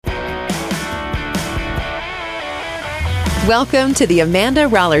Welcome to the Amanda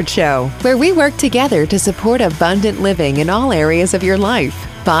Rollard Show, where we work together to support abundant living in all areas of your life: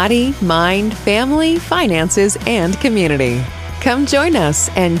 body, mind, family, finances, and community. Come join us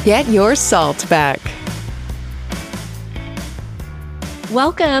and get your salt back.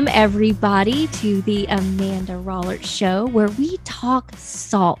 Welcome, everybody, to the Amanda Rollard Show, where we talk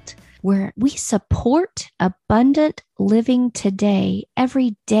salt, where we support abundant living today,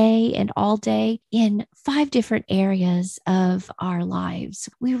 every day and all day in 5 different areas of our lives.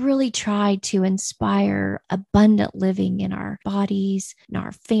 We really try to inspire abundant living in our bodies, in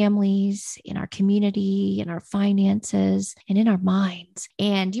our families, in our community, in our finances, and in our minds.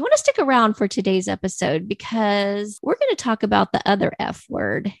 And you want to stick around for today's episode because we're going to talk about the other F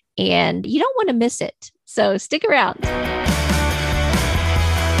word, and you don't want to miss it. So stick around.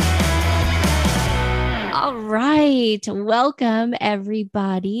 All right. Welcome,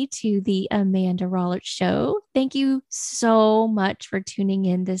 everybody, to the Amanda Rollard Show. Thank you so much for tuning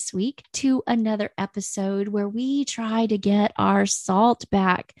in this week to another episode where we try to get our salt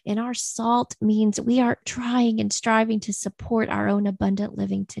back. And our salt means we are trying and striving to support our own abundant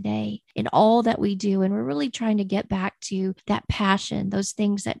living today in all that we do. And we're really trying to get back to that passion, those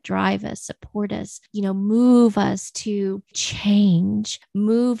things that drive us, support us, move us to change,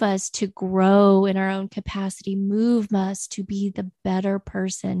 move us to grow in our own capacity, move us to be the better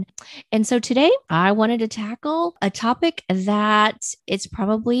person. And so today I wanted to tackle a topic that it's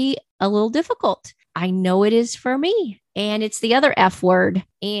probably a little difficult. I know it is for me, and it's the other F word,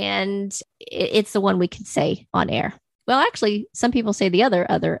 and it's the one we can say on air. Well, actually, some people say the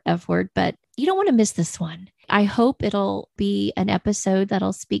other F word, but you don't want to miss this one. I hope it'll be an episode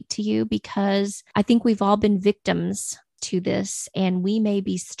that'll speak to you, because I think we've all been victims to this, and we may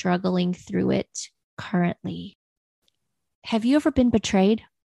be struggling through it currently. Have you ever been betrayed?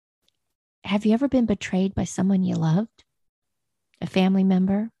 Have you ever been betrayed by someone you loved? A family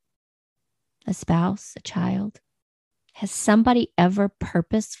member? A spouse? A child? Has somebody ever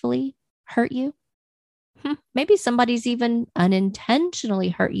purposefully hurt you? Maybe somebody's even unintentionally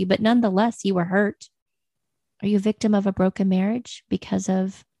hurt you, but nonetheless, you were hurt. Are you a victim of a broken marriage because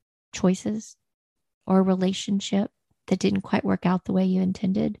of choices or a relationship that didn't quite work out the way you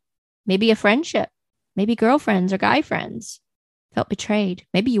intended? Maybe a friendship, maybe girlfriends or guy friends felt betrayed.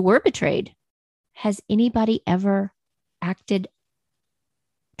 Maybe you were betrayed. Has anybody ever acted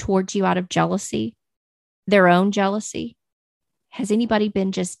towards you out of jealousy, their own jealousy? Has anybody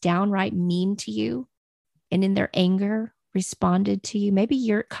been just downright mean to you and in their anger responded to you? Maybe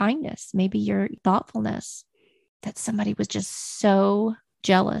your kindness, maybe your thoughtfulness, that somebody was just so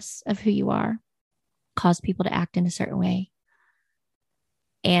jealous of who you are, caused people to act in a certain way.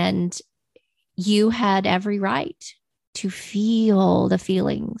 And you had every right to feel the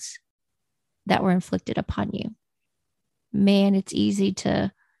feelings that were inflicted upon you. Man, it's easy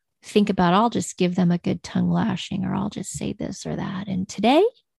to think about, I'll just give them a good tongue lashing, or I'll just say this or that. And today,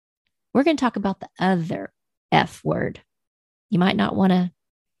 we're going to talk about the other F word. You might not want to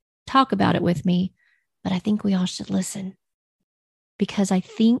talk about it with me, but I think we all should listen, because I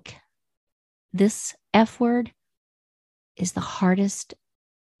think this F word is the hardest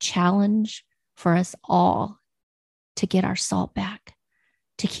challenge for us all to get our salt back,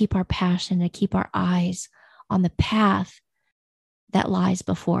 to keep our passion, to keep our eyes on the path that lies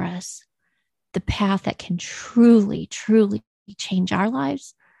before us, the path that can truly, truly change our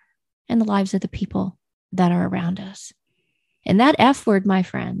lives and the lives of the people that are around us. And that F word, my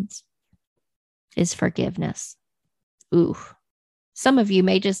friends, is forgiveness. Ooh, some of you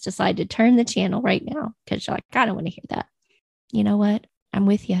may just decide to turn the channel right now because you're like, I don't want to hear that. You know what? I'm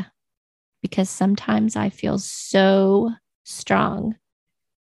with you, because sometimes I feel so strong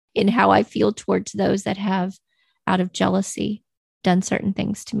in how I feel towards those that have, out of jealousy, done certain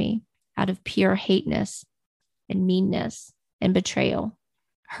things to me, out of pure hateness and meanness and betrayal,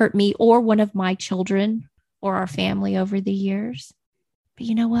 hurt me or one of my children or our family over the years. But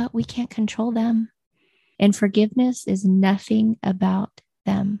you know what? We can't control them. And forgiveness is nothing about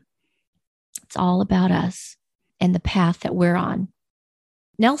them. It's all about us and the path that we're on.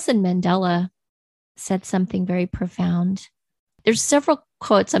 Nelson Mandela said something very profound. There's several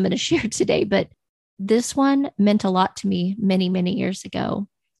quotes I'm going to share today, but this one meant a lot to me many, many years ago.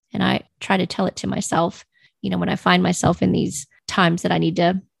 And I try to tell it to myself, when I find myself in these times that I need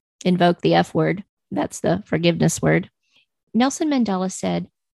to invoke the F word. That's the forgiveness word. Nelson Mandela said,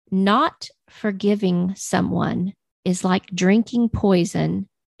 "Not forgiving someone is like drinking poison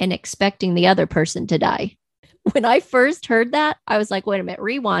and expecting the other person to die." When I first heard that, I was like, wait a minute,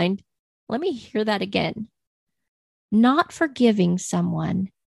 rewind. Let me hear that again. Not forgiving someone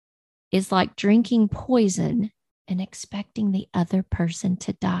is like drinking poison and expecting the other person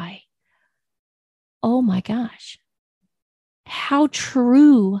to die. Oh my gosh. How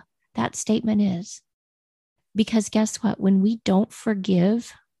true that statement is. Because guess what? When we don't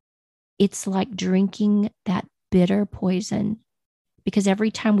forgive, it's like drinking that bitter poison. Because every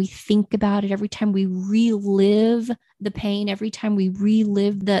time we think about it, every time we relive the pain, every time we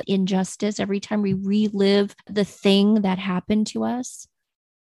relive the injustice, every time we relive the thing that happened to us,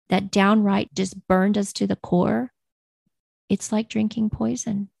 that downright just burned us to the core, it's like drinking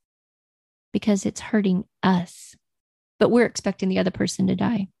poison because it's hurting us. But we're expecting the other person to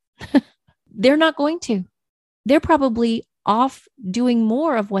die. They're not going to. They're probably off doing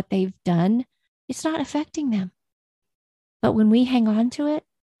more of what they've done. It's not affecting them. But when we hang on to it,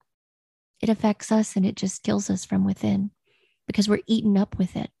 it affects us and it just kills us from within because we're eaten up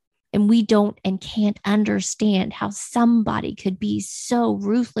with it. And we don't and can't understand how somebody could be so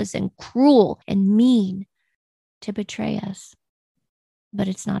ruthless and cruel and mean to betray us. But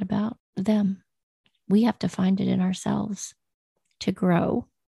it's not about them. We have to find it in ourselves to grow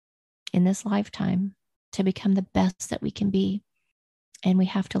in this lifetime, to become the best that we can be. And we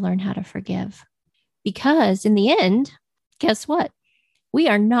have to learn how to forgive. Because in the end, guess what? We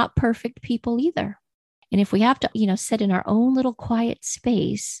are not perfect people either. And if we have to, sit in our own little quiet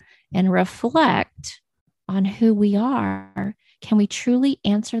space and reflect on who we are, can we truly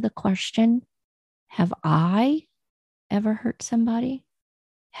answer the question, have I ever hurt somebody?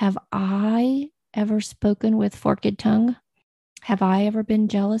 Have I ever spoken with forked tongue? Have I ever been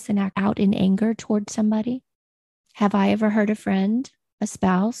jealous and act out in anger towards somebody? Have I ever hurt a friend, a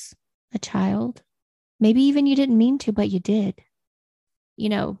spouse, a child? Maybe even you didn't mean to, but you did.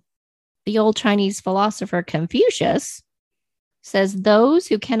 The old Chinese philosopher Confucius says, those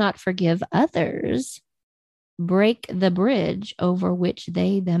who cannot forgive others break the bridge over which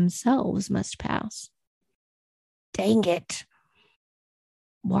they themselves must pass. Dang it.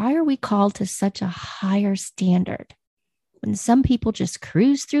 Why are we called to such a higher standard when some people just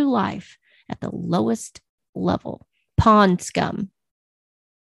cruise through life at the lowest level? Pond scum.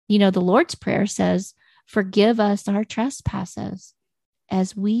 The Lord's Prayer says, forgive us our trespasses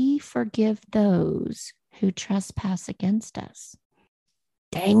as we forgive those who trespass against us.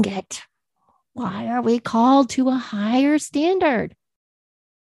 Dang it. Why are we called to a higher standard?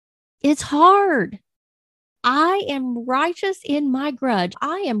 It's hard. I am righteous in my grudge.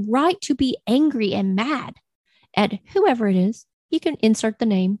 I am right to be angry and mad at whoever it is. You can insert the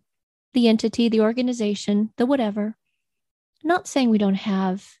name, the entity, the organization, the whatever. I'm not saying we don't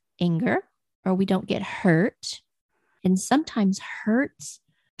have anger or we don't get hurt. And sometimes hurts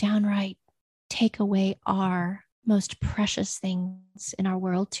downright take away our most precious things in our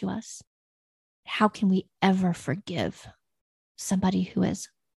world to us. How can we ever forgive somebody who has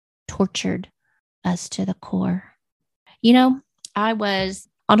tortured us to the core? I was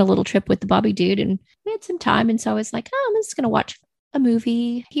on a little trip with the Bobby Dude and we had some time. And so I was like, I'm just going to watch a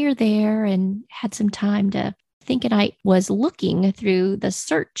movie here, there, and had some time to think. And I was looking through the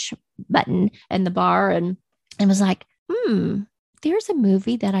search button in the bar and was like, there's a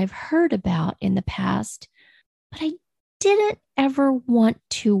movie that I've heard about in the past, but I didn't ever want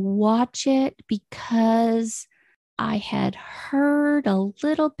to watch it because I had heard a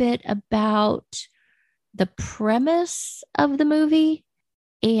little bit about the premise of the movie,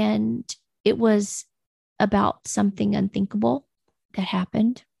 and it was about something unthinkable that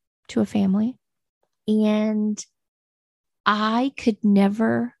happened to a family. And I could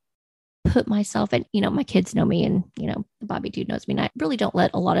never put myself in, my kids know me and, the Bobby Dude knows me. And I really don't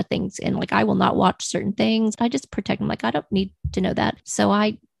let a lot of things in. Like I will not watch certain things. I just protect them. Like I don't need to know that. So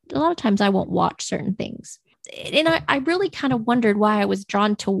a lot of times I won't watch certain things. And I really kind of wondered why I was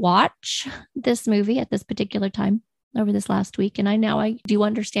drawn to watch this movie at this particular time over this last week. And I do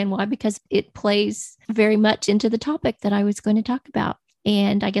understand why, because it plays very much into the topic that I was going to talk about.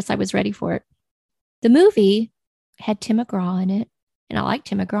 And I guess I was ready for it. The movie had Tim McGraw in it. And I like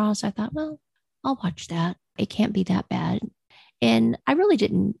Tim McGraw, so I thought, well, I'll watch that. It can't be that bad. And I really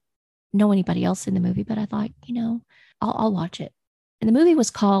didn't know anybody else in the movie, but I thought, I'll watch it. And the movie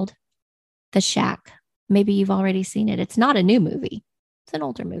was called The Shack. Maybe you've already seen it. It's not a new movie. It's an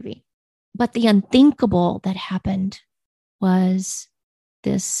older movie. But the unthinkable that happened was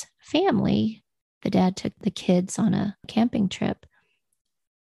this family. The dad took the kids on a camping trip.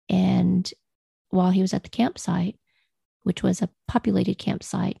 And while he was at the campsite, which was a populated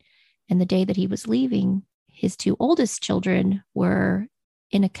campsite, and the day that he was leaving, his two oldest children were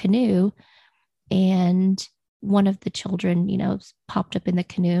in a canoe and one of the children, popped up in the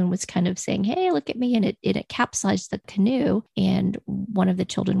canoe and was kind of saying, hey, look at me. And it capsized the canoe. And one of the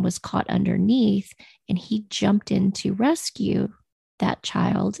children was caught underneath, and he jumped in to rescue that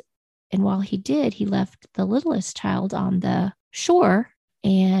child. And while he did, he left the littlest child on the shore.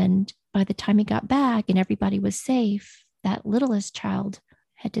 And by the time he got back and everybody was safe, that littlest child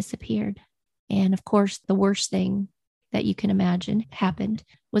had disappeared. And of course, the worst thing that you can imagine happened,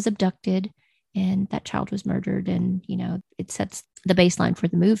 was abducted, and that child was murdered. And, it sets the baseline for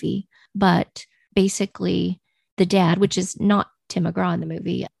the movie. But basically, the dad, which is not Tim McGraw in the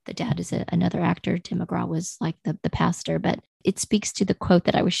movie, the dad is another actor. Tim McGraw was like the pastor, but it speaks to the quote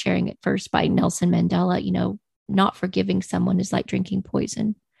that I was sharing at first by Nelson Mandela, not forgiving someone is like drinking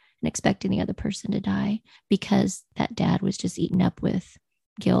poison and expecting the other person to die, because that dad was just eaten up with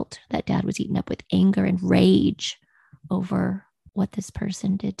guilt. That dad was eaten up with anger and rage over what this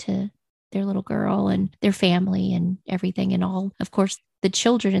person did to their little girl and their family and everything. And all, of course, the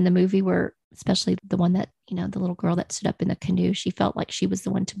children in the movie were, especially the one that, the little girl that stood up in the canoe, she felt like she was the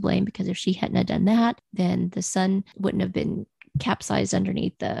one to blame, because if she hadn't have done that, then the son wouldn't have been capsized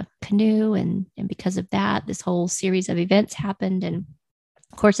underneath the canoe. And because of that, this whole series of events happened. And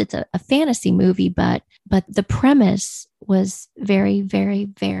of course, it's a fantasy movie, but the premise was very, very,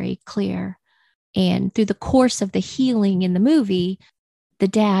 very clear. And through the course of the healing in the movie, the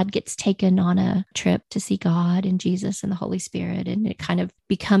dad gets taken on a trip to see God and Jesus and the Holy Spirit. And it kind of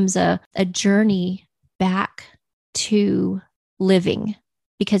becomes a journey back to living,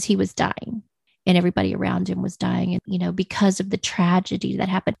 because he was dying and everybody around him was dying. And, because of the tragedy that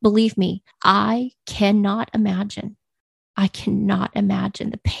happened, believe me, I cannot imagine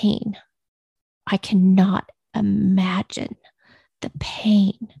the pain. I cannot imagine the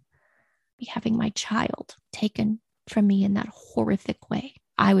pain of having my child taken from me in that horrific way.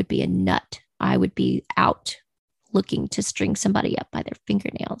 I would be a nut. I would be out looking to string somebody up by their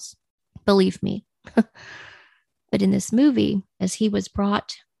fingernails. Believe me. But in this movie, as he was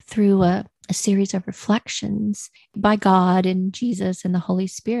brought through a series of reflections by God and Jesus and the Holy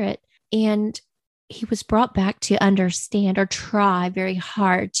Spirit, and he was brought back to understand, or try very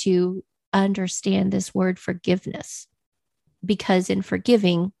hard to understand, this word forgiveness, because in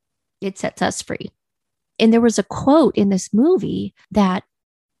forgiving, it sets us free. And there was a quote in this movie that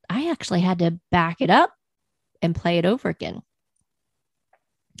I actually had to back it up and play it over again.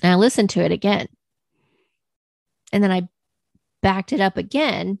 And I listened to it again. And then I backed it up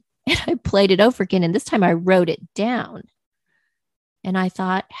again and I played it over again. And this time I wrote it down. And I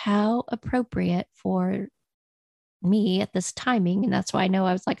thought, how appropriate for me at this timing. And that's why I know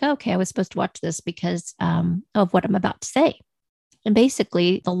I was like, okay, I was supposed to watch this because of what I'm about to say. And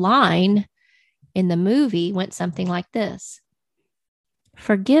basically, the line in the movie went something like this: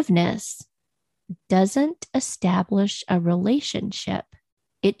 forgiveness doesn't establish a relationship.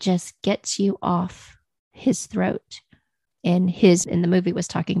 It just gets you off his throat. And in the movie was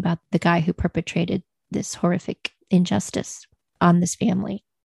talking about the guy who perpetrated this horrific injustice on this family.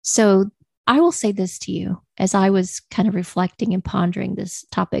 So I will say this to you, as I was kind of reflecting and pondering this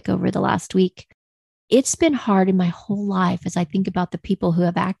topic over the last week. It's been hard in my whole life as I think about the people who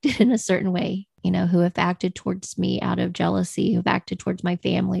have acted in a certain way, who have acted towards me out of jealousy, who've acted towards my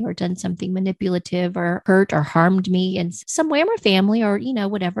family, or done something manipulative or hurt or harmed me in some way, or my family, or,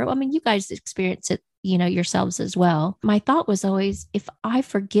 whatever. I mean, you guys experience it, yourselves as well. My thought was always, if I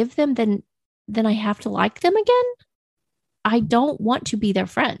forgive them, then I have to like them again. I don't want to be their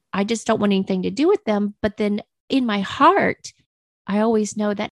friend. I just don't want anything to do with them. But then in my heart, I always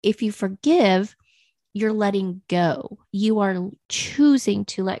know that if you forgive, you're letting go. You are choosing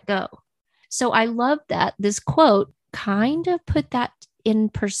to let go. So I love that this quote kind of put that in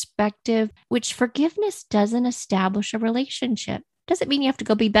perspective, which forgiveness doesn't establish a relationship. Doesn't mean you have to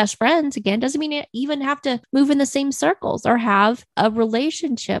go be best friends again. Doesn't mean you even have to move in the same circles or have a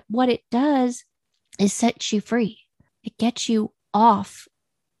relationship. What it does is set you free. It gets you off,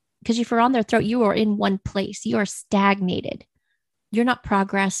 because if you're on their throat, you are in one place. You are stagnated. You're not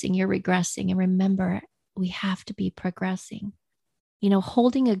progressing, you're regressing. And remember, we have to be progressing.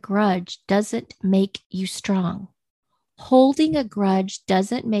 Holding a grudge doesn't make you strong. Holding a grudge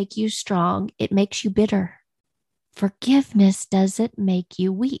doesn't make you strong. It makes you bitter. Forgiveness doesn't make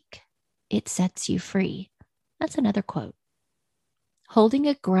you weak. It sets you free. That's another quote. Holding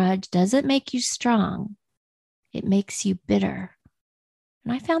a grudge doesn't make you strong. It makes you bitter.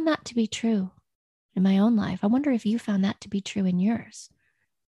 And I found that to be true in my own life. I wonder if you found that to be true in yours.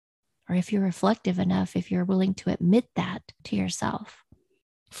 Or if you're reflective enough, if you're willing to admit that to yourself.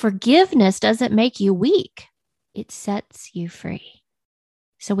 Forgiveness doesn't make you weak. It sets you free.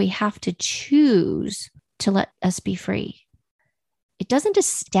 So we have to choose to let us be free. It doesn't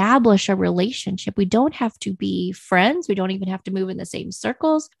establish a relationship. We don't have to be friends. We don't even have to move in the same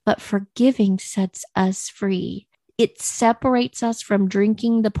circles, but forgiving sets us free. It separates us from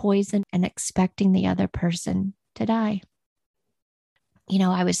drinking the poison and expecting the other person to die.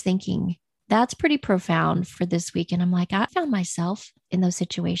 I was thinking that's pretty profound for this week. And I'm like, I found myself in those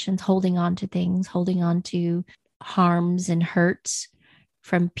situations, holding on to things, holding on to harms and hurts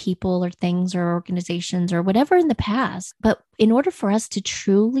from people or things or organizations or whatever in the past. But in order for us to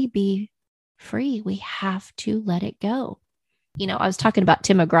truly be free, we have to let it go. I was talking about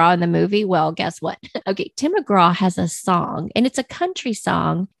Tim McGraw in the movie. Well, guess what? Okay, Tim McGraw has a song and it's a country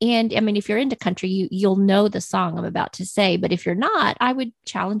song. And I mean, if you're into country, you'll know the song I'm about to say. But if you're not, I would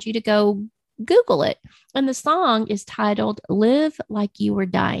challenge you to go Google it. And the song is titled Live Like You Were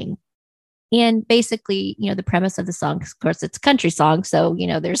Dying. And basically, the premise of the song, of course, it's a country song. So,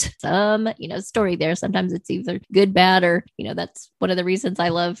 there's some, story there. Sometimes it's either good, bad, or, that's one of the reasons I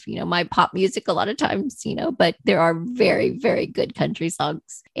love, my pop music a lot of times, but there are very, very good country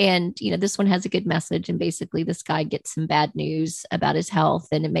songs. And, this one has a good message. And basically this guy gets some bad news about his health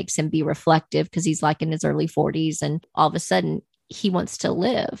and it makes him be reflective because he's like in his early 40s. And all of a sudden he wants to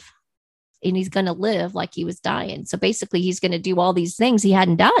live and he's going to live like he was dying. So basically he's going to do all these things he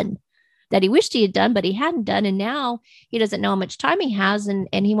hadn't done, that he wished he had done, but he hadn't done. And now he doesn't know how much time he has and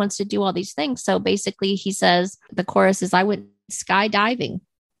he wants to do all these things. So basically he says, the chorus is, I went skydiving.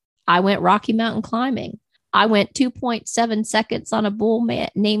 I went Rocky Mountain climbing. I went 2.7 seconds on a bull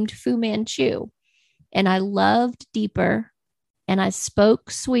named Fu Manchu. And I loved deeper and I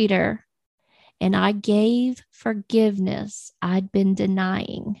spoke sweeter and I gave forgiveness I'd been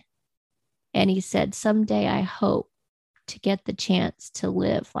denying. And he said, someday I hope to get the chance to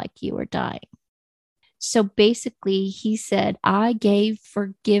live like you were dying. So basically he said, I gave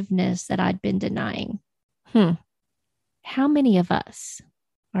forgiveness that I'd been denying. How many of us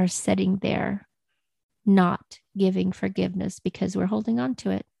are sitting there not giving forgiveness because we're holding on to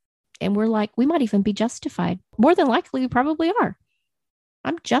it? And we're like, we might even be justified. More than likely, we probably are.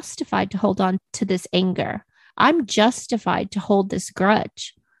 I'm justified to hold on to this anger. I'm justified to hold this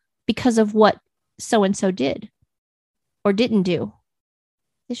grudge because of what so-and-so did or didn't do.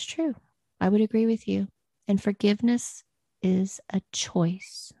 It's true. I would agree with you. And forgiveness is a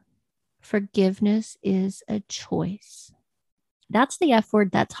choice. Forgiveness is a choice. That's the F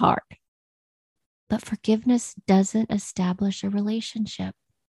word that's hard. But forgiveness doesn't establish a relationship.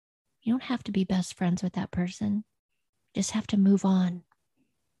 You don't have to be best friends with that person. You just have to move on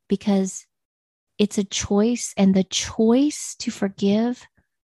because it's a choice, and the choice to forgive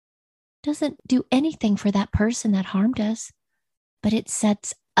doesn't do anything for that person that harmed us, but it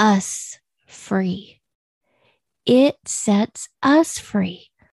sets us free. It sets us free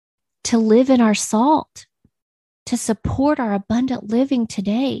to live in our salt, to support our abundant living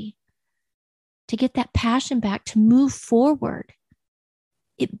today, to get that passion back, to move forward.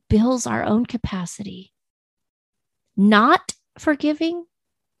 It builds our own capacity. Not forgiving,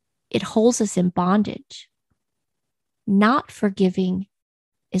 it holds us in bondage. Not forgiving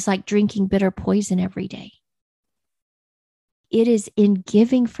is like drinking bitter poison every day. It is in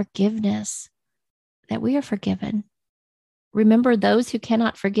giving forgiveness that we are forgiven. Remember, those who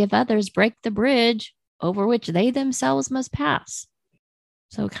cannot forgive others break the bridge over which they themselves must pass.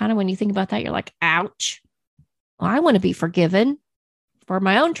 So kind of when you think about that, you're like, ouch. Well, I want to be forgiven for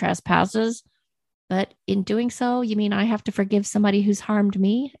my own trespasses. But in doing so, you mean I have to forgive somebody who's harmed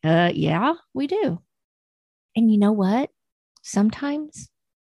me? Yeah, we do. And you know what? Sometimes,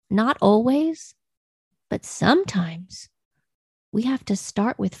 not always, but sometimes we have to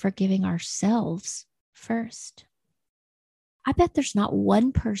start with forgiving ourselves first. I bet there's not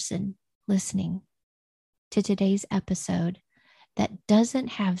one person listening to today's episode that doesn't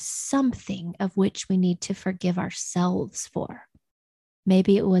have something of which we need to forgive ourselves for.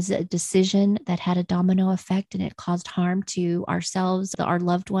 Maybe it was a decision that had a domino effect and it caused harm to ourselves, our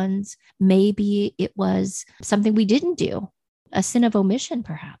loved ones. Maybe it was something we didn't do, a sin of omission,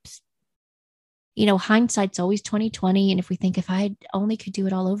 perhaps. You know, hindsight's always 20/20. And if we think, if I only could do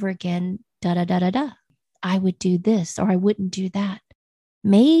it all over again, I would do this or I wouldn't do that.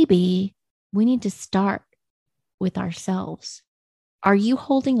 Maybe we need to start with ourselves. Are you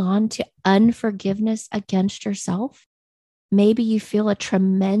holding on to unforgiveness against yourself? Maybe you feel a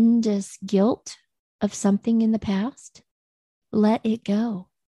tremendous guilt of something in the past. Let it go.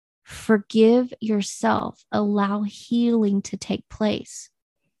 Forgive yourself. Allow healing to take place.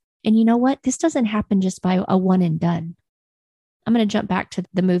 And you know what? This doesn't happen just by a one and done. I'm going to jump back to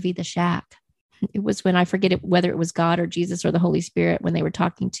the movie The Shack. It was when I forget it, whether it was God or Jesus or the Holy Spirit, when they were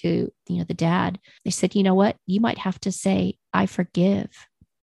talking to, the dad, they said, you know what? You might have to say, I forgive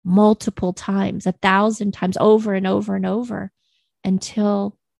multiple times, 1,000 times, over and over and over,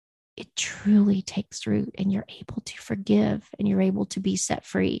 until it truly takes root and you're able to forgive and you're able to be set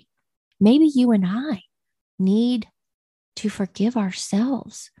free. Maybe you and I need to forgive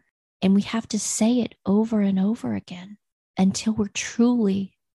ourselves, and we have to say it over and over again until we're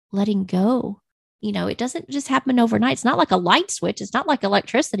truly letting go. It doesn't just happen overnight. It's not like a light switch. It's not like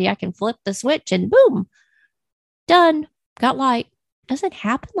electricity. I can flip the switch and boom, done, got light. It doesn't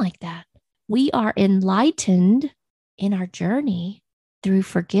happen like that. We are enlightened in our journey through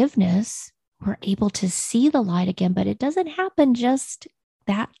forgiveness. We're able to see the light again, but it doesn't happen just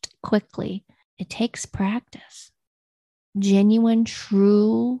that quickly. It takes practice. Genuine,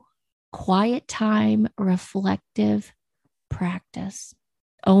 true, quiet time, reflective practice.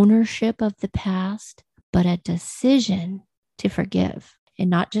 Ownership of the past, but a decision to forgive, and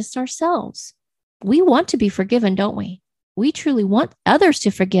not just ourselves. We want to be forgiven, don't we? We truly want others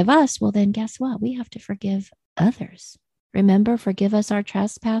to forgive us. Well, then guess what? We have to forgive others. Remember, forgive us our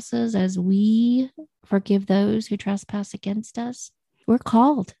trespasses as we forgive those who trespass against us. We're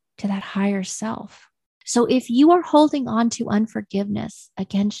called to that higher self. So if you are holding on to unforgiveness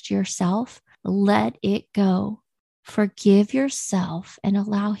against yourself, let it go. Forgive yourself and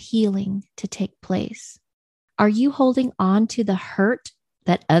allow healing to take place. Are you holding on to the hurt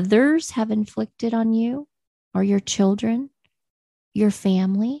that others have inflicted on you, or your children, your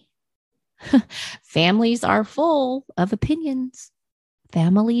family? Families are full of opinions.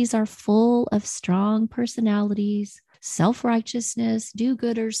 Families are full of strong personalities, self-righteousness,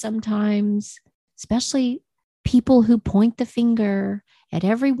 do-gooders sometimes, especially people who point the finger at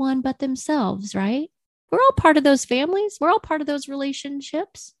everyone but themselves, right? We're all part of those families. We're all part of those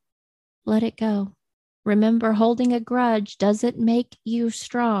relationships. Let it go. Remember, holding a grudge doesn't make you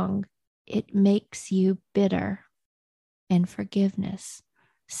strong. It makes you bitter. And forgiveness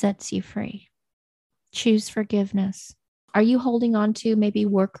sets you free. Choose forgiveness. Are you holding on to maybe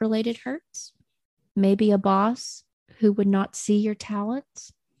work-related hurts? Maybe a boss who would not see your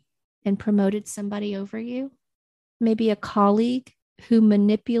talents and promoted somebody over you? Maybe a colleague who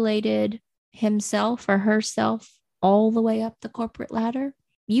manipulated himself or herself all the way up the corporate ladder?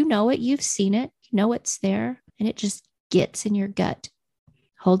 You know it. You've seen it. You know it's there, and it just gets in your gut.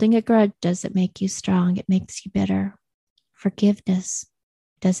 Holding a grudge doesn't make you strong. It makes you bitter. Forgiveness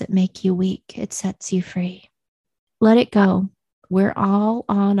doesn't make you weak. It sets you free. Let it go. We're all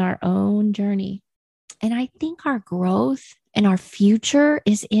on our own journey. And I think our growth and our future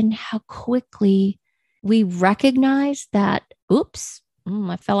is in how quickly we recognize that, oops,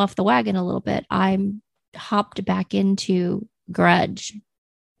 I fell off the wagon a little bit. I'm hopped back into grudge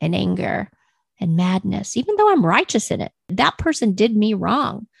and anger and madness, even though I'm righteous in it. That person did me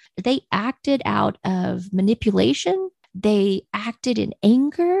wrong. They acted out of manipulation. They acted in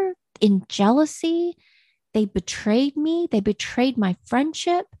anger, in jealousy. They betrayed me. They betrayed my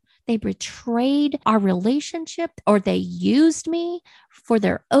friendship. They betrayed our relationship, or they used me for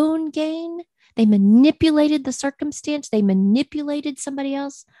their own gain. They manipulated the circumstance. They manipulated somebody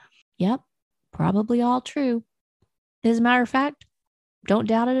else. Yep, probably all true. As a matter of fact, don't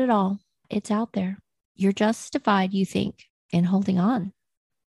doubt it at all. It's out there. You're justified, you think, in holding on.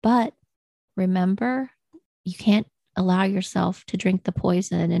 But remember, you can't allow yourself to drink the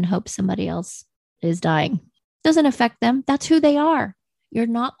poison and hope somebody else is dying. Doesn't affect them. That's who they are. You're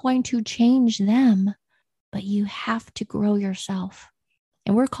not going to change them, but you have to grow yourself.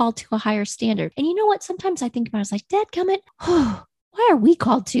 And we're called to a higher standard. And you know what? Sometimes I think about it, it's like, dadgummit, why are we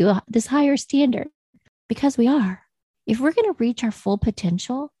called to this higher standard? Because we are. If we're going to reach our full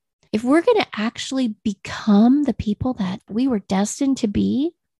potential, if we're going to actually become the people that we were destined to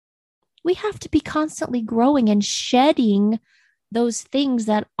be, we have to be constantly growing and shedding those things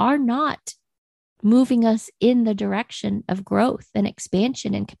that are not moving us in the direction of growth and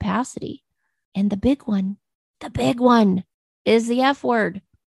expansion and capacity. And the big one is the F word.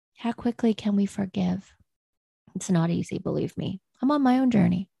 How quickly can we forgive? It's not easy, believe me. I'm on my own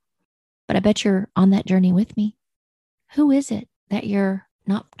journey, but I bet you're on that journey with me. Who is it that you're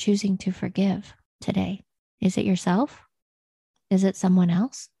not choosing to forgive today? Is it yourself? Is it someone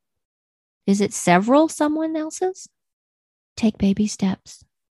else? Is it several someone else's? Take baby steps.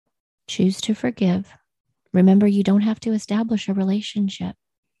 Choose to forgive. Remember, you don't have to establish a relationship.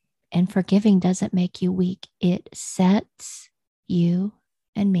 And forgiving doesn't make you weak. It sets you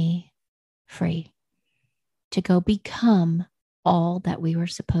and me free to go become all that we were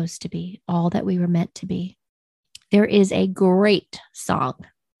supposed to be, all that we were meant to be. There is a great song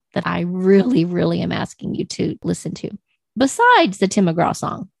that I really, really am asking you to listen to. Besides the Tim McGraw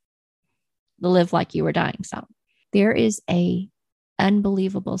song, the Live Like You Were Dying song, there is a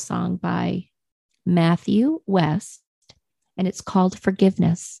unbelievable song by Matthew West, and it's called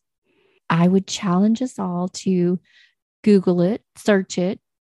Forgiveness. I would challenge us all to Google it, search it,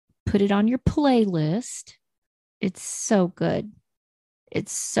 put it on your playlist. It's so good.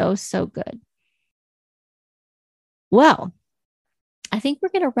 It's so, so good. Well, I think we're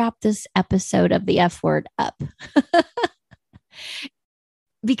going to wrap this episode of the F Word up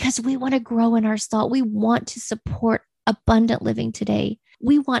because we want to grow in our salt. We want to support abundant living today.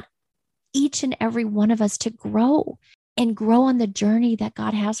 We want each and every one of us to grow and grow on the journey that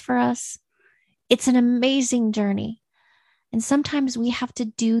God has for us. It's an amazing journey. And sometimes we have to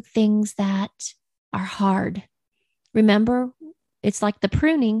do things that are hard. Remember, it's like the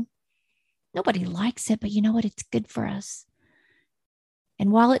pruning. Nobody likes it, but you know what? It's good for us.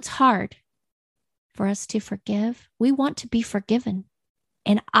 And while it's hard for us to forgive, we want to be forgiven.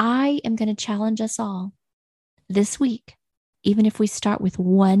 And I am going to challenge us all this week, even if we start with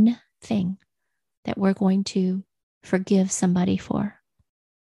one thing that we're going to forgive somebody for.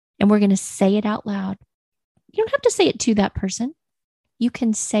 And we're going to say it out loud. You don't have to say it to that person. You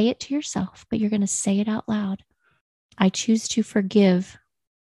can say it to yourself, but you're going to say it out loud. I choose to forgive.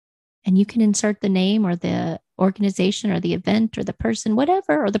 And you can insert the name or the organization or the event or the person,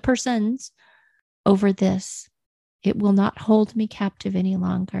 whatever, or the persons over this. It will not hold me captive any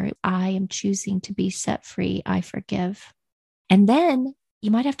longer. I am choosing to be set free. I forgive. And then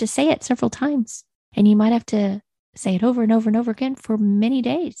you might have to say it several times, and you might have to say it over and over and over again for many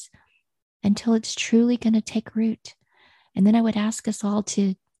days until it's truly going to take root. And then I would ask us all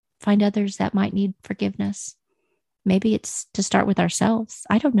to find others that might need forgiveness. Maybe it's to start with ourselves.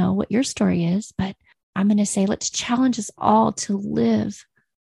 I don't know what your story is, but I'm going to say, let's challenge us all to live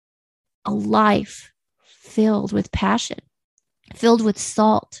a life filled with passion, filled with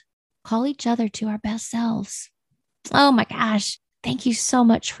salt. Call each other to our best selves. Oh my gosh. Thank you so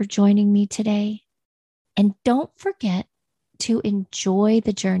much for joining me today. And don't forget to enjoy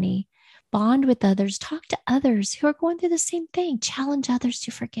the journey, bond with others, talk to others who are going through the same thing, challenge others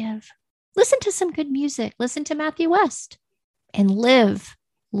to forgive. Listen to some good music, listen to Matthew West, and live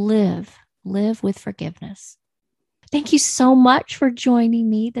with forgiveness. Thank you so much for joining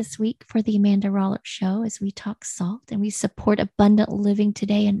me this week for the Amanda Rollert Show as we talk salt and we support abundant living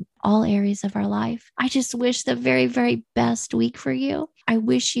today in all areas of our life. I just wish the very, very best week for you. I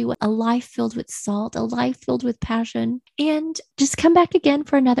wish you a life filled with salt, a life filled with passion, and just come back again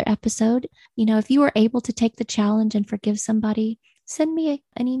for another episode. You know, if you are able to take the challenge and forgive somebody, send me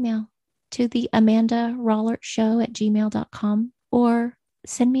an email to the amandarollertshow@gmail.com or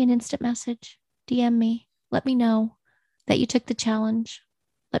send me an instant message, DM me, let me know that you took the challenge.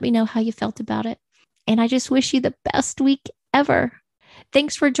 Let me know how you felt about it. And I just wish you the best week ever.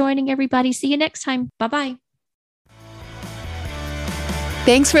 Thanks for joining, everybody. See you next time. Bye-bye.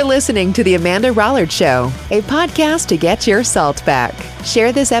 Thanks for listening to The Amanda Rollert Show, a podcast to get your salt back.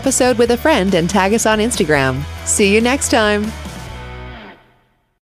 Share this episode with a friend and tag us on Instagram. See you next time.